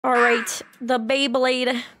All right, the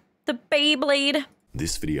Beyblade. The Beyblade.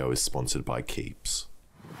 This video is sponsored by Keeps.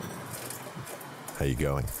 How you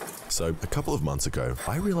going? So, a couple of months ago,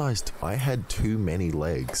 I realized I had too many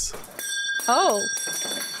legs. Oh.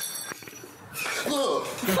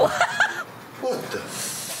 What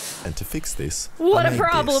the? And to fix this, what I a made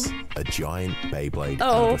problem! This, a giant Beyblade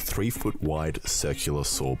out of a 3-foot wide circular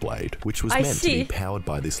saw blade, which was meant to be powered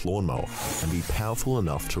by this lawnmower and be powerful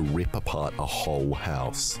enough to rip apart a whole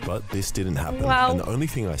house. But this didn't happen, and the only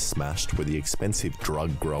thing I smashed were the expensive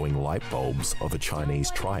drug-growing light bulbs of a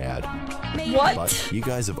Chinese triad. What? But you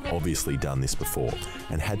guys have obviously done this before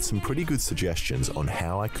and had some pretty good suggestions on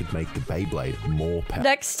how I could make the Beyblade more powerful.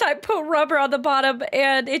 Next time, put rubber on the bottom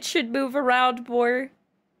and it should move around more.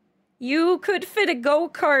 You could fit a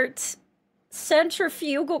go-kart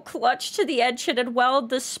centrifugal clutch to the engine and weld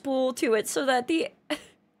the spool to it so that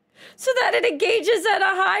it engages at a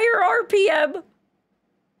higher RPM.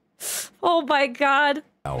 Oh my god.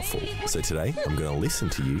 Powerful. So today, I'm gonna listen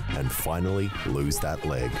to you and finally lose that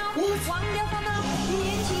leg.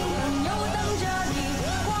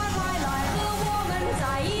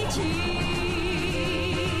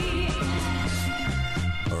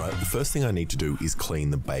 The first thing I need to do is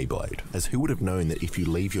clean the Beyblade, as who would have known that if you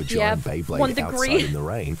leave your giant Beyblade outside in the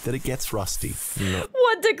rain, that it gets rusty.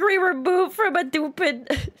 1 degree removed from a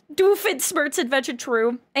Doofenshmirtz invention,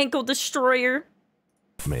 true. Ankle destroyer.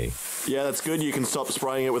 Me. Yeah, that's good. You can stop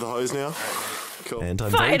spraying it with a hose now. Cool. And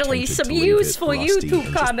I'm finally some useful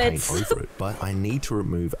YouTube comments. Over it, but I need to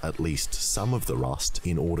remove at least some of the rust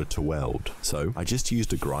in order to weld. So I just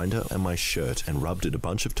used a grinder and my shirt and rubbed it a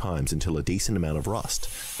bunch of times until a decent amount of rust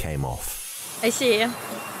came off. I see.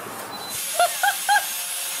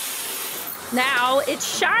 Now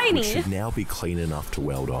it's shiny. It should now be clean enough to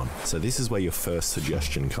weld on. So this is where your first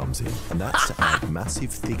suggestion comes in, and that's to add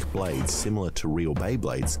massive thick blades similar to real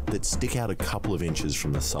Beyblades that stick out a couple of inches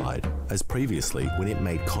from the side. As previously, when it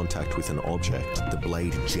made contact with an object, the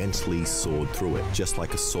blade gently sawed through it, just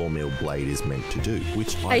like a sawmill blade is meant to do,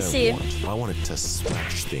 which I don't want. I want it to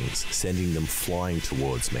smash things, sending them flying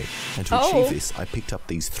towards me. And to achieve this, I picked up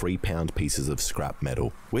these 3-pound pieces of scrap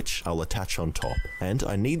metal, which I'll attach on top. And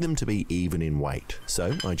I need them to be even in weight,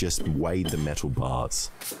 so I just weighed the metal bars.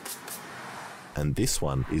 And this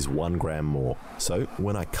one is 1 gram more. So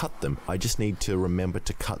when I cut them, I just need to remember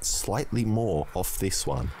to cut slightly more off this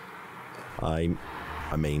one. I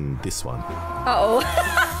mean this one. Uh-oh.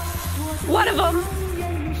 One of them.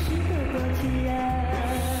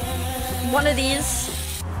 One of these.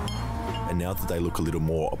 And now that they look a little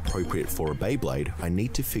more appropriate for a Beyblade, I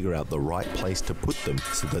need to figure out the right place to put them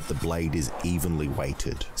so that the blade is evenly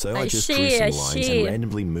weighted. So I just drew some lines and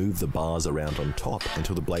randomly move the bars around on top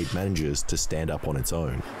until the blade manages to stand up on its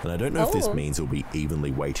own. And I don't know if this means it'll be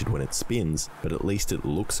evenly weighted when it spins, but at least it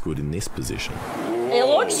looks good in this position. It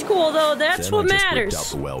looks cool though, that's what matters. Then I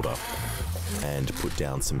just whipped out the welder and put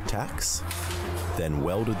down some tacks, then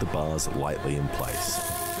welded the bars lightly in place.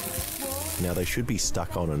 Now they should be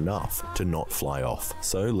stuck on enough to not fly off.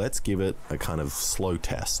 So let's give it a kind of slow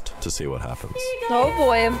test to see what happens. Oh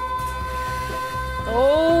boy.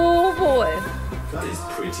 Oh boy. That is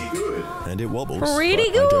pretty good. And it wobbles, pretty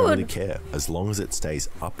but good. I don't really care, as long as it stays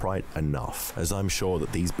upright enough, as I'm sure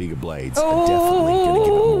that these bigger blades are definitely going to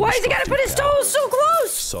give it more. Why is he gotta put his toes so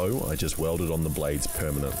close? So I just welded on the blades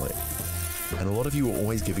permanently. And a lot of you are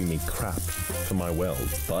always giving me crap for my weld,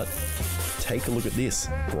 but take a look at this,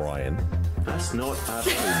 Brian. That's not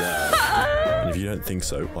actually bad. And if you don't think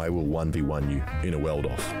so, I will 1v1 you in a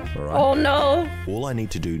weld-off, alright? Oh no. All I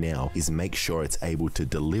need to do now is make sure it's able to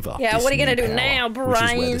deliver. Yeah, what are you gonna do now, Brian? Which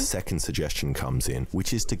is where the second suggestion comes in,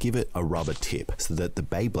 which is to give it a rubber tip so that the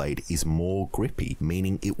Beyblade is more grippy,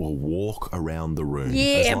 meaning it will walk around the room.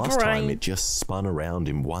 Yeah, as last Brian. time it just spun around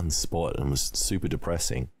in one spot and was super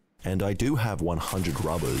depressing. And I do have 100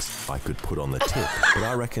 rubbers I could put on the tip, but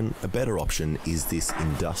I reckon a better option is this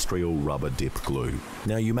industrial rubber dip glue.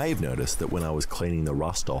 Now you may have noticed that when I was cleaning the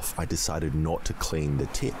rust off, I decided not to clean the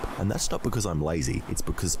tip. And that's not because I'm lazy, it's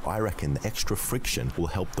because I reckon the extra friction will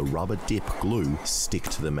help the rubber dip glue stick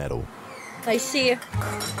to the metal. I see.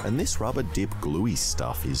 And this rubber dip gluey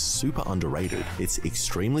stuff is super underrated. It's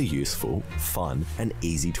extremely useful, fun, and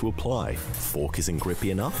easy to apply. Fork isn't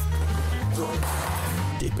grippy enough?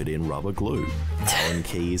 Dip it in rubber glue. Allen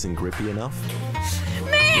key isn't grippy enough?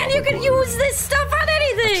 Man, you can use this stuff on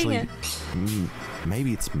anything! Actually,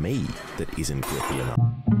 maybe it's me that isn't grippy enough.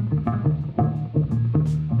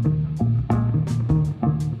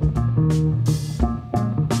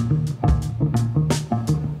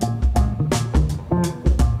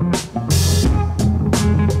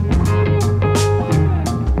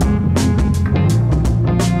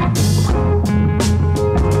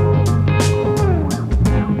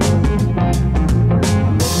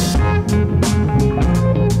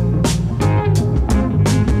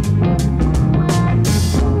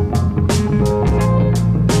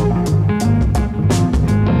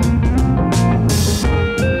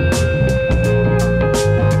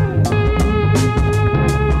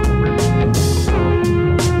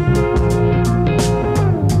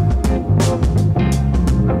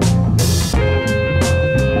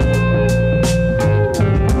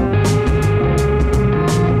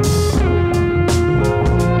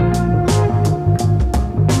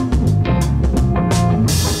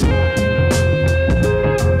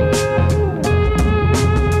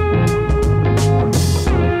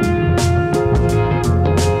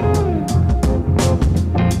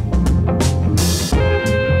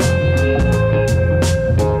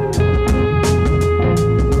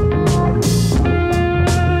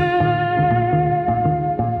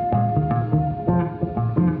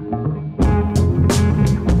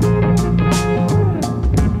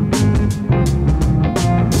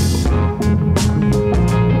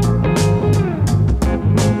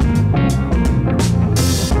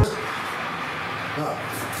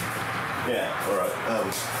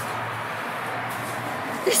 Alright,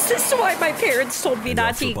 This is why my parents told me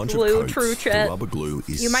not to eat glue, true chat. The rubber glue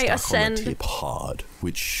is You might stuck ascend. on the tip hard,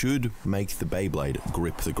 which should make the Beyblade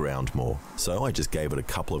grip the ground more. So I just gave it a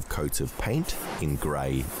couple of coats of paint in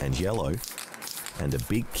grey and yellow, and a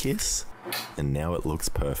big kiss, and now it looks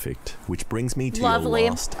perfect. Which brings me to Lovely.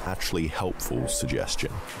 your last actually helpful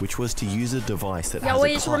suggestion, which was to use a device that has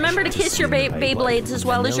Always a clutch remember to kiss your spin the Beyblades as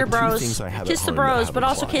well And as there your are two bros. things I have Kiss at the home bros, that have but a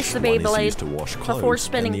also clutch. kiss the One is Beyblade used to wash before clothes,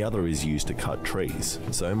 spinning. and the other is used to cut trees.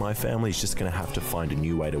 So my family's just going to have to find a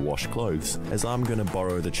new way to wash clothes, as I'm going to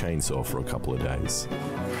borrow the chainsaw for a couple of days.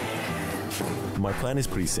 My plan is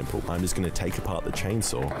pretty simple. I'm just going to take apart the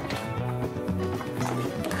chainsaw.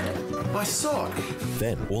 my sock!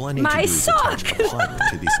 Then, all I need to do is attach a pipe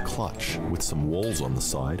to this clutch with some walls on the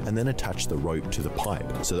side, and then attach the rope to the pipe,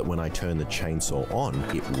 so that when I turn the chainsaw on,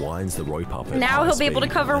 it winds the rope up at Now high he'll be able to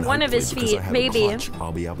speed. cover And one of his hopefully, because I feet, have a maybe. clutch,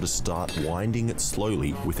 I'll be able to start winding it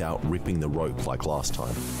slowly without ripping the rope like last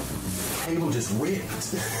time. Cable just ripped.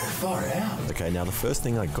 Far out. Okay, now the first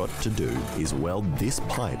thing I got to do is weld this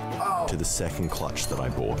pipe to the second clutch that I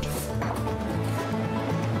bought.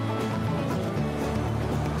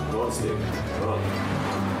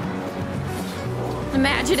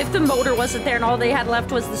 Imagine if the motor wasn't there and all they had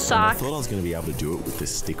left was the I sock. thought I was going to be able to do it with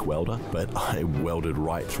this stick welder, but I welded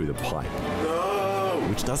right through the pipe.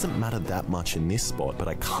 Which doesn't matter that much in this spot, but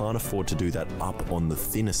I can't afford to do that up on the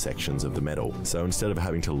thinner sections of the metal. So instead of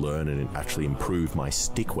having to learn and actually improve my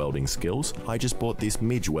stick welding skills, I just bought this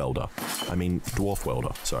dwarf welder,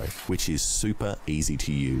 sorry, which is super easy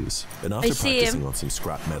to use. And after practicing on some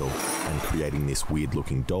scrap metal and creating this weird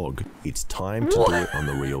looking dog, it's time to do it on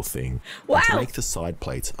the real thing. Wow. And to make the side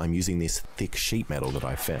plates, I'm using this thick sheet metal that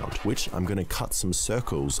I found, which I'm going to cut some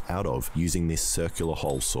circles out of using this circular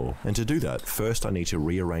hole saw. And to do that, first I need to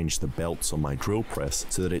rearrange the belts on my drill press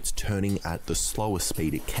so that it's turning at the slowest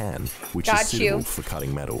speed it can, which is suitable for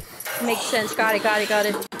cutting metal. Makes sense. Got it, got it, got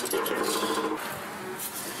it.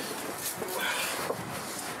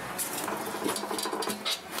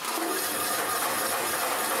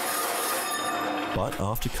 But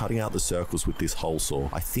after cutting out the circles with this hole saw,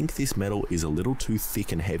 I think this metal is a little too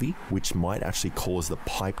thick and heavy, which might actually cause the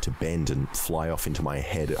pipe to bend and fly off into my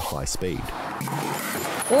head at high speed.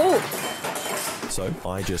 Oh! So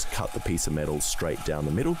I just cut the piece of metal straight down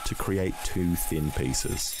the middle to create two thin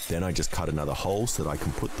pieces. Then I just cut another hole so that I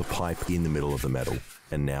can put the pipe in the middle of the metal.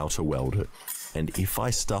 And now to weld it. And if I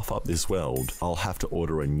stuff up this weld, I'll have to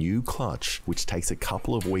order a new clutch, which takes a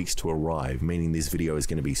couple of weeks to arrive, meaning this video is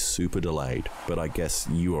going to be super delayed. But I guess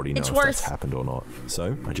you already know if that's happened or not.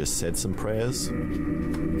 So I just said some prayers.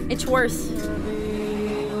 It's worth.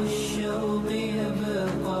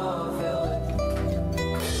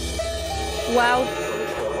 Wow.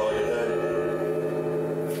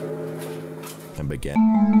 And began.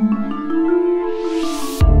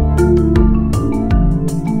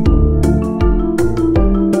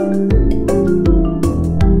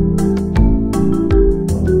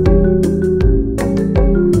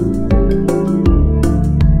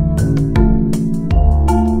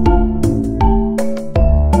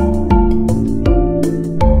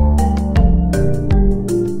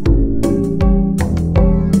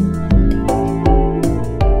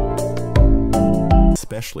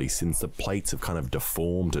 Especially since the plates have kind of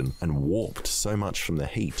deformed and warped so much from the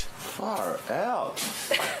heat. Far out.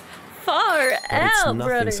 Far But out, it's nothing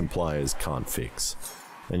brother. some pliers can't fix.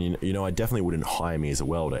 And you know, I definitely wouldn't hire me as a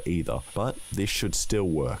welder either, but this should still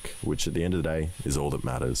work, which at the end of the day is all that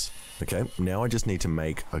matters. Okay, now I just need to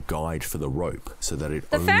make a guide for the rope so that it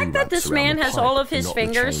only The fact that this man has all of his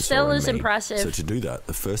fingers still is impressive. So to do that,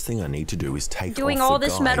 the first thing I need to do is take Doing off all the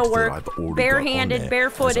this guide metal that work, I've already got on barehanded, there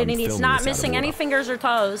barefooted, as I'm and he's filming not this out of missing any order. fingers or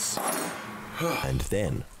toes. And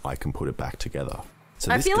then I can put it back together.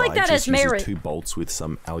 So I this feel like guide that just has uses merit. 2 bolts with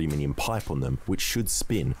some aluminium pipe on them, which should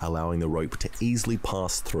spin, allowing the rope to easily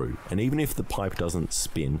pass through. And even if the pipe doesn't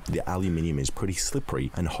spin, the aluminium is pretty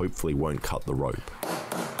slippery and hopefully won't cut the rope.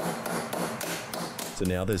 So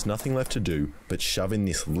now there's nothing left to do but shove in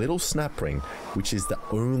this little snap ring, which is the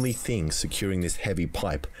only thing securing this heavy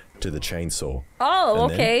pipe to the chainsaw. Oh,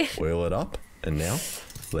 and okay. Then oil it up, and now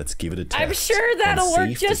let's give it a test. I'm sure that'll and see work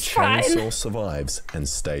if just the fine. chainsaw survives and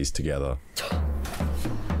stays together.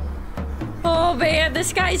 Oh man,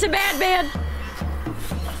 this guy's a madman.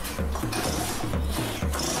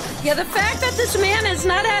 Yeah, the fact that this man has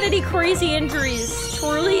not had any crazy injuries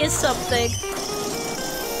truly is something.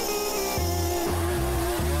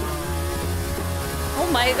 Oh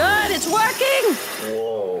my god, it's working!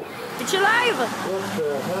 Whoa. It's alive! What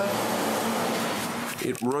the heck?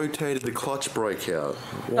 It rotated the clutch brake out.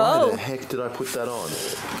 Why Oh. the heck did I put that on?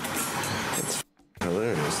 It's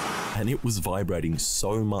and it was vibrating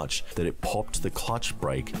so much that it popped the clutch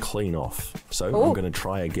brake clean off. So Oh. I'm going to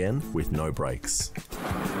try again with no brakes.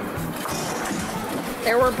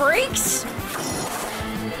 There were brakes?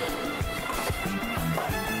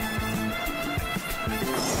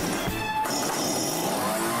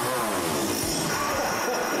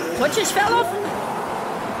 What just fell off?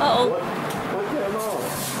 Uh-oh.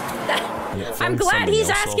 Yeah, I'm found glad something he's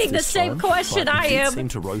else off asking the this same time, question but I it am. did seem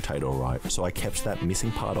to rotate all right, so I kept that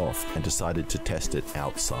missing part off and decided to test it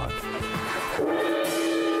outside.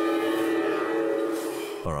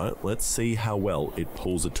 All right, let's see how well it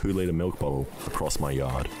pulls a 2-litre milk bottle across my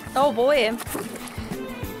yard. Oh boy.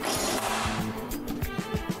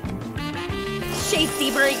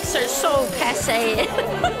 Safety brakes are so passe.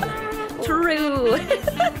 True.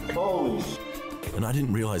 And I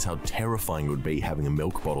didn't realize how terrifying it would be having a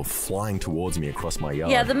milk bottle flying towards me across my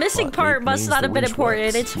yard. Yeah, the missing But part it must means not the have been winch important.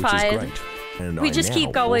 works, It's which is fine. great. And We I just now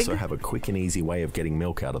keep going. also have a quick and easy way of getting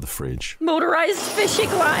milk out of the fridge. Motorized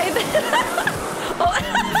fishing line.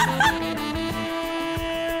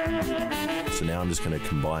 So now I'm just going to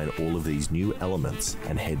combine all of these new elements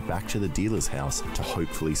and head back to the dealer's house to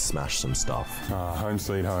hopefully smash some stuff. Ah, home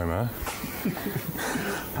sweet home, huh?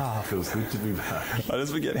 Feels good to be back. I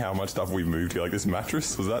just forget how much stuff we've moved here. Like this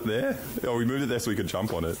mattress, was that there? Oh, we moved it there so we could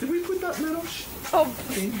jump on it. Did we put that metal Oh,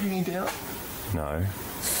 thing hanging down? No.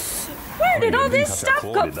 where did they all didn't this touch our stuff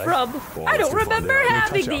claw, come did they? from? Well, I don't let's find remember out.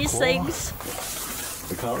 having Touch our these claw. things.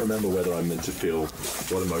 I can't remember whether I'm meant to feel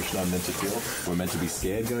what emotion I'm meant to feel. We're meant to be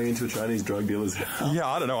scared going into a Chinese drug dealer's house. Yeah,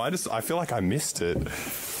 I don't know. I feel like I missed it.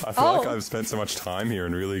 I feel Oh. like I've spent so much time here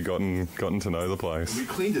and really gotten to know the place. We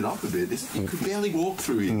cleaned it up a bit. You could barely walk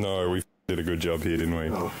through here. No, we did a good job here, didn't we?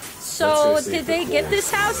 So, Let's go see did if they the get claw-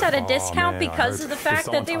 this house at a discount man, I because hope- of the if fact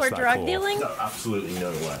someone that they were touched that drug claw. dealing? No, absolutely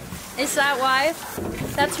no way. Is that why?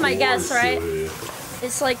 That's my guess, right?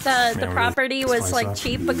 It's like the really property was like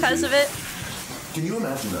cheap because of it. Can you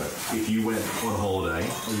imagine though, if you went on holiday,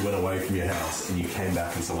 or you went away from your house, and you came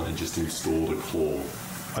back and someone had just installed a claw?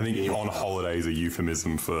 I think on holiday is a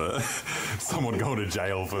euphemism for someone going to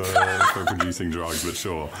jail for producing drugs, but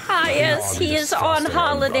sure. Ah, yes, he is on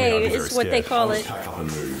holiday, I'd be is very what they scared. call it. Pack up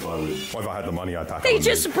and move. I would. Well, if I had the money, I'd pack They up and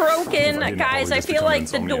just move. broke in, If I didn't, guys. I'd I just feel become like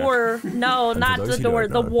the insomniac. door. No, And not for the those who door.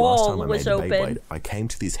 don't The know, last wall time I was made a open. Beyblade, I came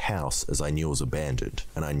to this house as I knew it was abandoned,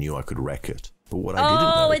 and I knew I could wreck it. But what I didn't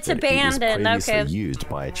Oh, know it's that abandoned, it was previously okay. used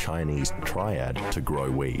by a Chinese triad to grow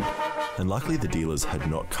weed. And luckily the dealers had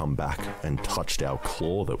not come back and touched our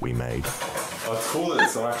claw that we made. Oh, it's cool that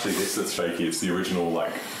it's not actually this that's shaky. It's the original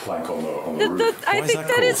like plank on the roof. I Why is think that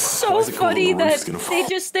that cool? is so Why is it cool that funny the that roof's gonna they fall?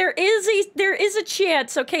 just there is a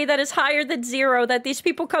chance, okay, that is higher than zero that these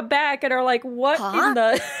people come back and are like, what in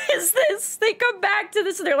the is this? They come back to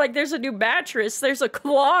this and they're like, there's a new mattress, there's a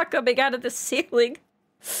claw coming out of the ceiling.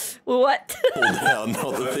 What? Pull down,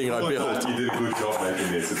 not the thing I built. You did a good job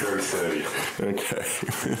making this. It's very sturdy. Okay.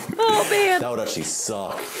 Oh man. That would actually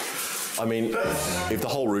suck. I mean, if the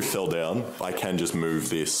whole roof fell down, I can just move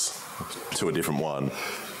this to a different one.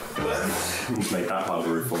 Just make that part of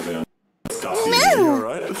the roof fall down. It's dusty. You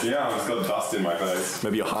alright? Yeah, I've got dust in my face.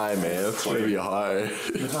 Maybe you're high, man. Maybe you're high.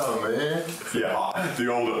 Oh, man. Yeah, the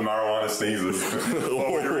old marijuana sneezes.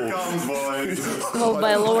 Oh, here it comes, boys. Oh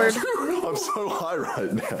my lord. I'm so high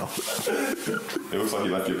right now. It looks like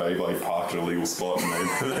you left your Beyblade parked in a legal spot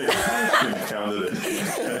and they counted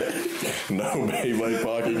it. No Beyblade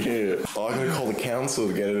parking here. Oh, I'm gonna call the council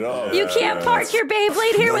to get it up. You can't park your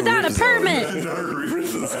Beyblade here without a permit. No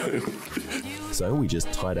reason. So we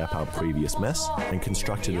just tied up our previous mess and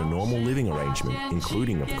constructed a normal living arrangement,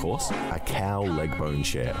 including, of course, a cow leg bone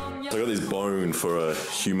chair. So I got this bone for a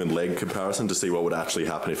human leg comparison to see what would actually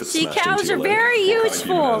happen if it See, smashed cows into are your leg. very Human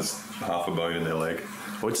useful. has half a bone in their leg.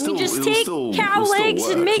 Well, it's You still- just it'll take still- cow it'll still legs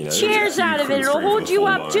and work, make you know? chairs out of it. It'll hold you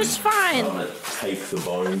up just fine. I'm gonna tape the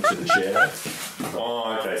bone to the chair.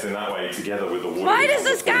 Oh, okay, so in that way, together with the wood. Why does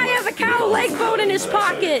this guy have a cow leg bone in his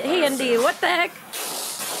pocket handy? What the heck?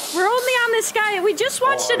 We're only on this guy. We just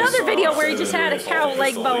watched another video where he just had a cow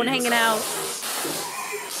leg bone hanging out.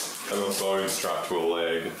 And a bone strapped to a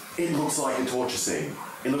leg. It looks like a torture scene.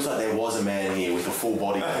 It looks like there was a man here with a full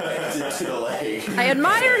body connected to the leg. I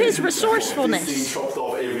admire his This thing resourcefulness. chopped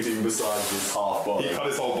off everything besides his half body. He cut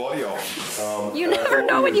his whole body off. You never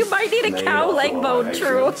know when you might need a Named cow after leg one of my bone,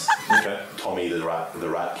 true. patrons, Okay. Tommy the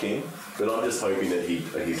rat king. But I'm just hoping that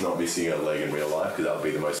he's not missing a leg in real life, because that would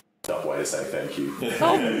be the most up way to say thank you.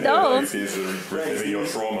 Oh no. Here's relieving your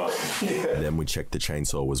trauma. And then we checked the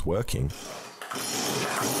chainsaw was working,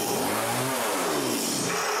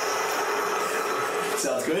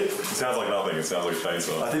 Sounds good? It sounds like nothing. It sounds like a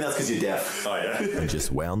chainsaw. I think that's because you're deaf. Oh, yeah. and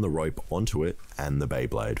just wound the rope onto it and the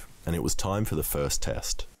Beyblade. and it was time for the first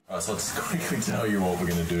test. Alright, so I'll just quickly tell you what we're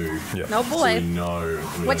going to do. Yeah. Oh So boy. we know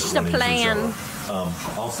What's the plan?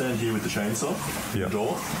 I'll stand here with the chainsaw in Yeah. the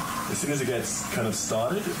door. As soon as it gets kind of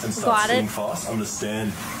started and Got starts it. spinning fast, I'm going to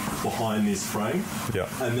stand behind this frame. Yeah.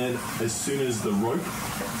 And then as soon as the rope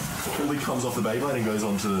fully comes off the Beyblade and goes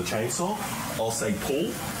onto the chainsaw, I'll say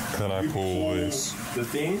pull. Then I You pull this. the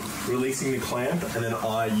thing, releasing the clamp, and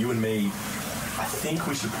then you and me, I think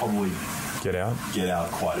we should probably Get out. get out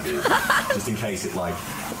quite a bit, just in case it like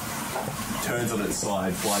turns on its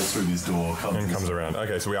side, flies through this door, And comes around.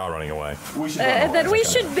 Okay, so we are running away. We should Then we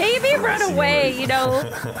should maybe run away, you know,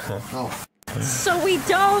 so we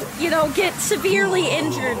don't, you know, get severely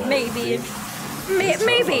injured. Maybe. I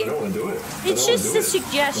Maybe. don't want to do it. It's just a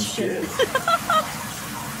suggestion.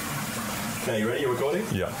 Okay, you ready? You recording?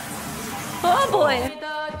 Yeah. Oh boy.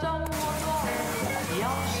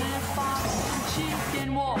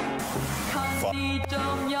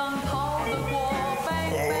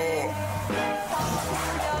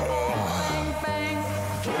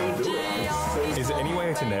 Is there any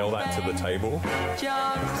way to nail that to the table?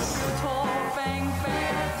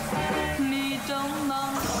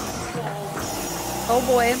 Oh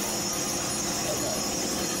boy.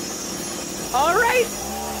 All right.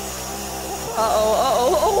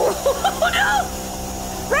 Oh no!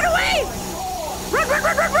 Run away!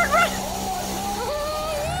 Run!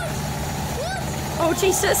 Oh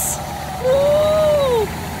Jesus! Woo!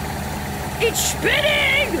 It's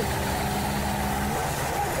spinning!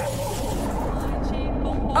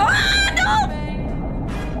 Ah no!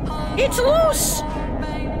 It's loose!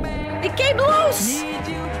 It came loose!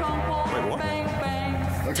 Wait, what?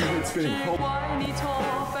 Okay, it's spinning.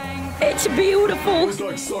 It's beautiful. It's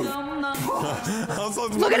like so.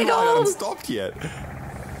 Look at it go! I haven't stopped yet.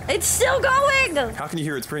 It's still going! How can you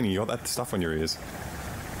hear it spinning? You got that stuff on your ears.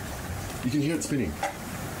 You can hear it spinning.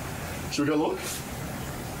 Should we go look?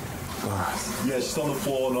 Yeah, it's just on the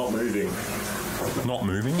floor, not moving. Not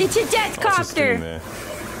moving? It's a death Oh, it's just sitting copter. there.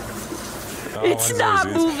 It's I not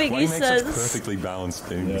suppose it is. moving, Why he do you make such says. perfectly balanced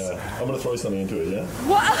things. Yeah, I'm gonna throw something into it. Yeah.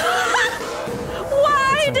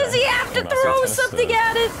 Why does he have to That's throw a something tester.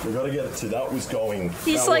 at it? We gotta get it to that was going.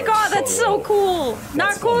 He's that like, worked oh, that's so well. cool. Not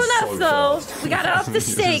That's cool gone enough, so though. fast. We gotta up the This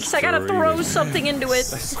is stakes. I gotta throw crazy. something into it.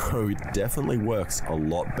 So it definitely works a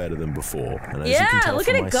lot better than before. And as you Yeah, can tell look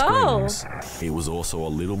from at my it go. screams, it was also a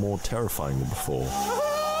little more terrifying than before.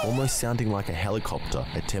 Almost sounding like a helicopter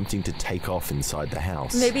attempting to take off inside the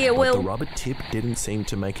house. Maybe it but will. the rubber tip didn't seem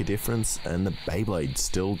to make a difference, and the Beyblade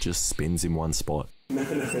still just spins in one spot. So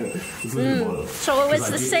it was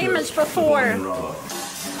the same as before,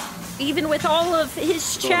 even with all of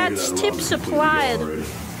his chat's tips applied.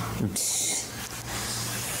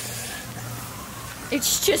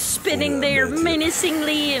 It's just spinning there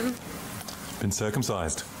menacingly. Been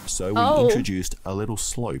circumcised. So we Oh. introduced a little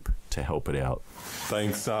slope to help it out.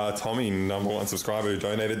 Thanks, Tommy, #1 subscriber, who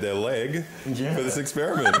donated their leg Yeah. for this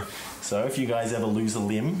experiment. So if you guys ever lose a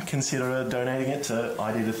limb, consider donating it to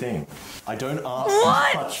I Did a Thing. I don't ask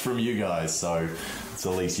What? much from you guys, so it's the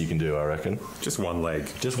least you can do, I reckon. Just one leg.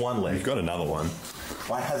 Just one You've leg. got another one.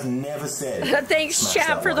 I have never said. Thanks, smash chat,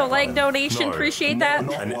 that for the like leg button. donation. No, Appreciate No, that.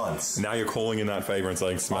 not And once. now you're calling in that favor and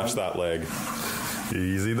saying, smash that leg.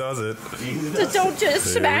 Easy does it. So don't just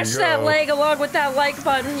There smash you that go. leg along with that like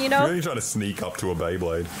button, you You're know? really trying to sneak up to a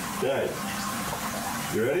Beyblade. Okay.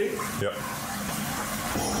 You ready? Yep.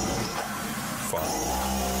 Fuck.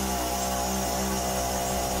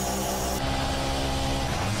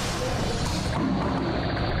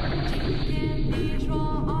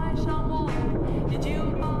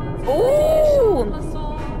 Ooh!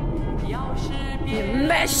 You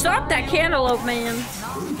messed up that cantaloupe, man.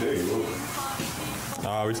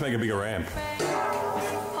 We just make a bigger ramp.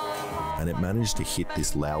 And it managed to hit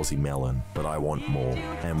this lousy melon, but I want more.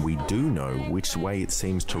 And we do know which way it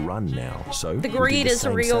seems to run now. So The we greed did the is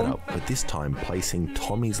same real. setup, but this time placing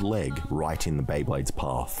Tommy's leg right in the Beyblade's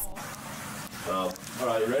path.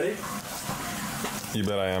 Alright, you ready? You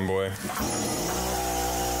bet I am, boy.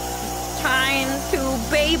 Time to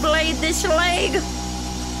Beyblade this leg.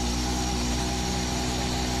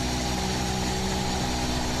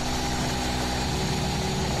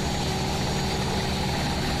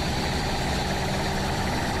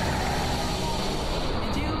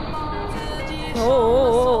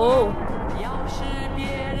 Oh.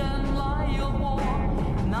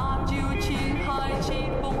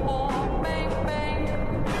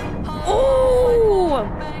 Oh.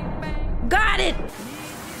 Got it.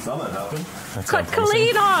 Something happened. That's Cut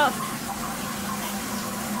clean off.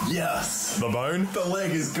 Yes! The bone? The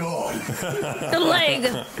leg is gone. The leg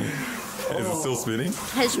Is it still spinning?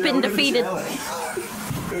 has been defeated.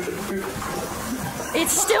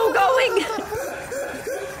 It's still going.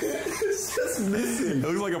 It's just missing. It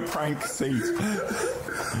looks like a prank seat.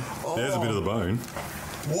 There's a bit of the bone.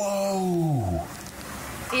 Whoa!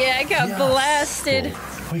 Yeah, I got blasted.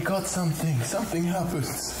 We got something. Something happens.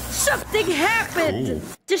 Something happened. Ooh.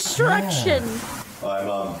 Destruction.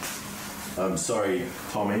 I'm sorry,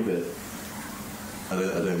 Tommy, but I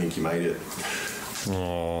don't think you made it.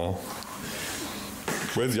 Aww.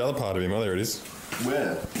 Where's the other part of him? Oh, there it is.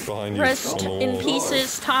 Where? Behind you. Rest on the in wall.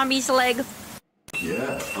 pieces. Tommy's leg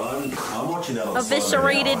Yeah, I'm watching that on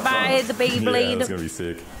eviscerated by the Yeah, Beyblade. that's gonna be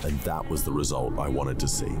sick. And that was the result I wanted to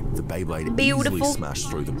see. The Beyblade Beautiful. easily smashed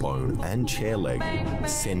through the bone and chair leg,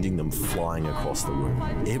 sending them flying across the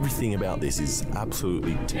room. Everything about this is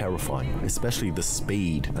absolutely terrifying, especially the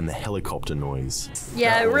speed and the helicopter noise.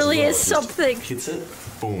 Yeah, it really is something. Hits it,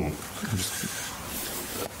 boom.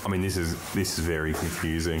 I mean, this is very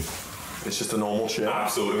confusing. It's just a normal chair.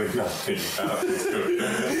 Absolutely nothing.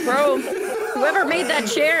 Absolutely. Bro, whoever made that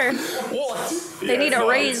chair, What? They need a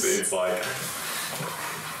raise. It's like.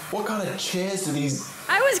 What kind of chairs do these?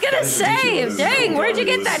 I was gonna say, dang, where'd you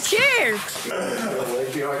get that chair?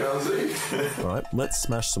 Alright, let's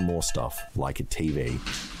smash some more stuff, like a TV.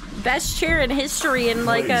 Best chair in history in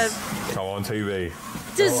like a Come on, TV.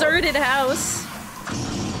 deserted house.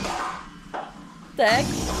 The heck?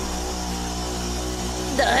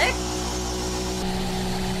 The heck?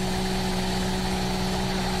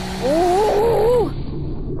 Ooh!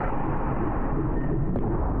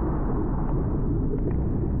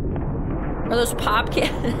 Are those pop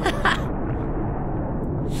cans?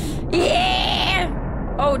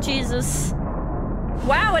 Yeah! Oh, Jesus.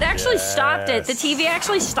 Wow, it actually stopped it. The TV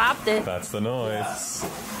actually stopped it. That's the noise. Yes.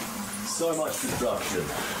 So much destruction.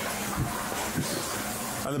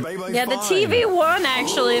 And the Beyblade's Yeah, the fine. TV won,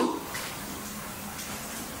 actually.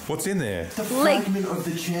 What's in there? The Like- fragment of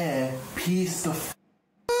the chair pierced the.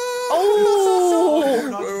 Oh!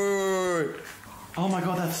 Wait. Oh my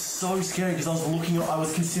god, that's so scary because I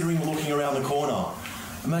was considering looking around the corner.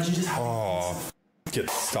 Imagine just having. Oh, get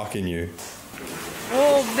stuck in you.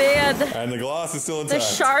 Oh, man. And the glass is still The intact.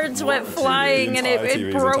 shards went flying and entire it TV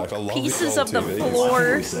is broke intact. I love this pieces old of the TV.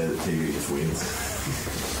 floor. We say that TV just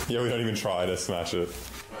wins. Yeah, we don't even try to smash it.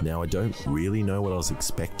 Now, I don't really know what I was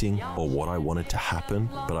expecting or what I wanted to happen,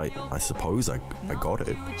 but I suppose I got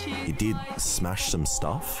it. It did smash some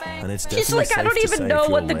stuff, and it's definitely Just like, I safe don't to even say know if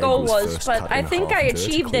your what the leg goal was, first but cut I in think half I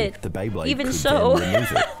achieved vertically, it, the Beyblade even could so. then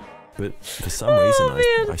remove it. But for some reason,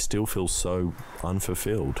 I still feel so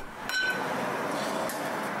unfulfilled.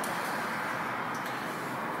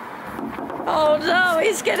 Oh no,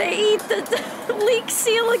 he's gonna eat the leak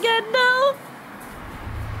seal again, no!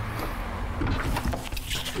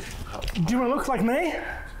 Do you want to look like me?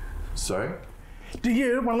 Sorry? Do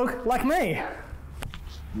you want to look like me?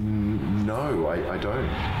 No, I don't.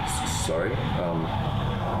 Sorry? No.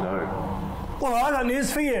 Well, I got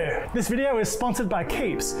news for you. This video is sponsored by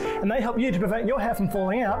Keeps, and they help you to prevent your hair from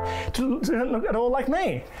falling out to look at all like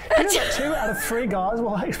me. You know that 2 out of 3 guys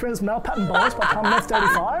will experience male pattern baldness by the time they're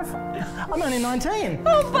 35? I'm only 19.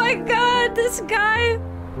 Oh my god, this guy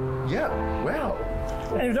Yeah, wow.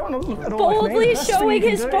 And if you don't want to look at all like me, boldly the best thing showing you can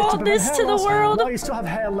his do is to prevent baldness hair to the loss world. while you still have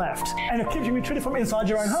hair left. And it keeps you treated from inside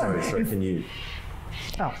your own home. Sorry, can you...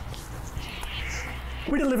 Oh.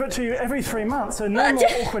 We deliver it to you every 3 months, so no more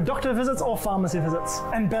awkward doctor visits or pharmacy visits.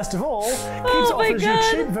 And best of all, Keeps my offers you God.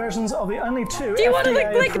 cheap versions of the only 2 Do you wanna look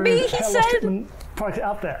like FDA-approved me? He hair loss said. treatment products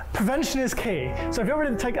out there. Prevention is key. So if you're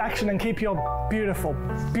ready to take action and keep your beautiful,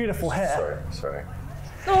 beautiful hair, Sorry.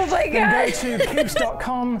 Oh my then go god. to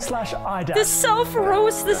keeps.com/IDAT. The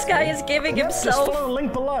self-roast this guy is giving Yep, just himself. follow the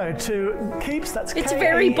link below to Keeps, that's It's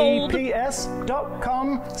very bold.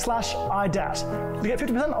 KEEPS.com/IDAT to get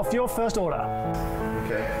 50% off your first order.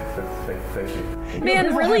 Okay, thank you. Man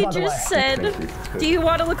Beautiful really hair, by the just way. said, do you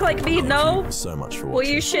want to look like me? No? So much for Well,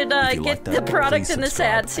 watching. you should If you get like the that, product please in the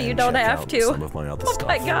subscribe ad so you and don't check have out to. Some of my other Oh stuff.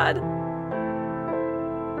 my god.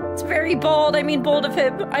 It's very bold. I mean bold of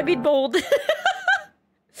him. I mean bold.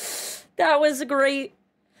 That was great.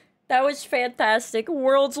 That was fantastic.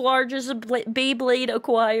 World's largest Beyblade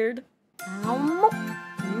acquired.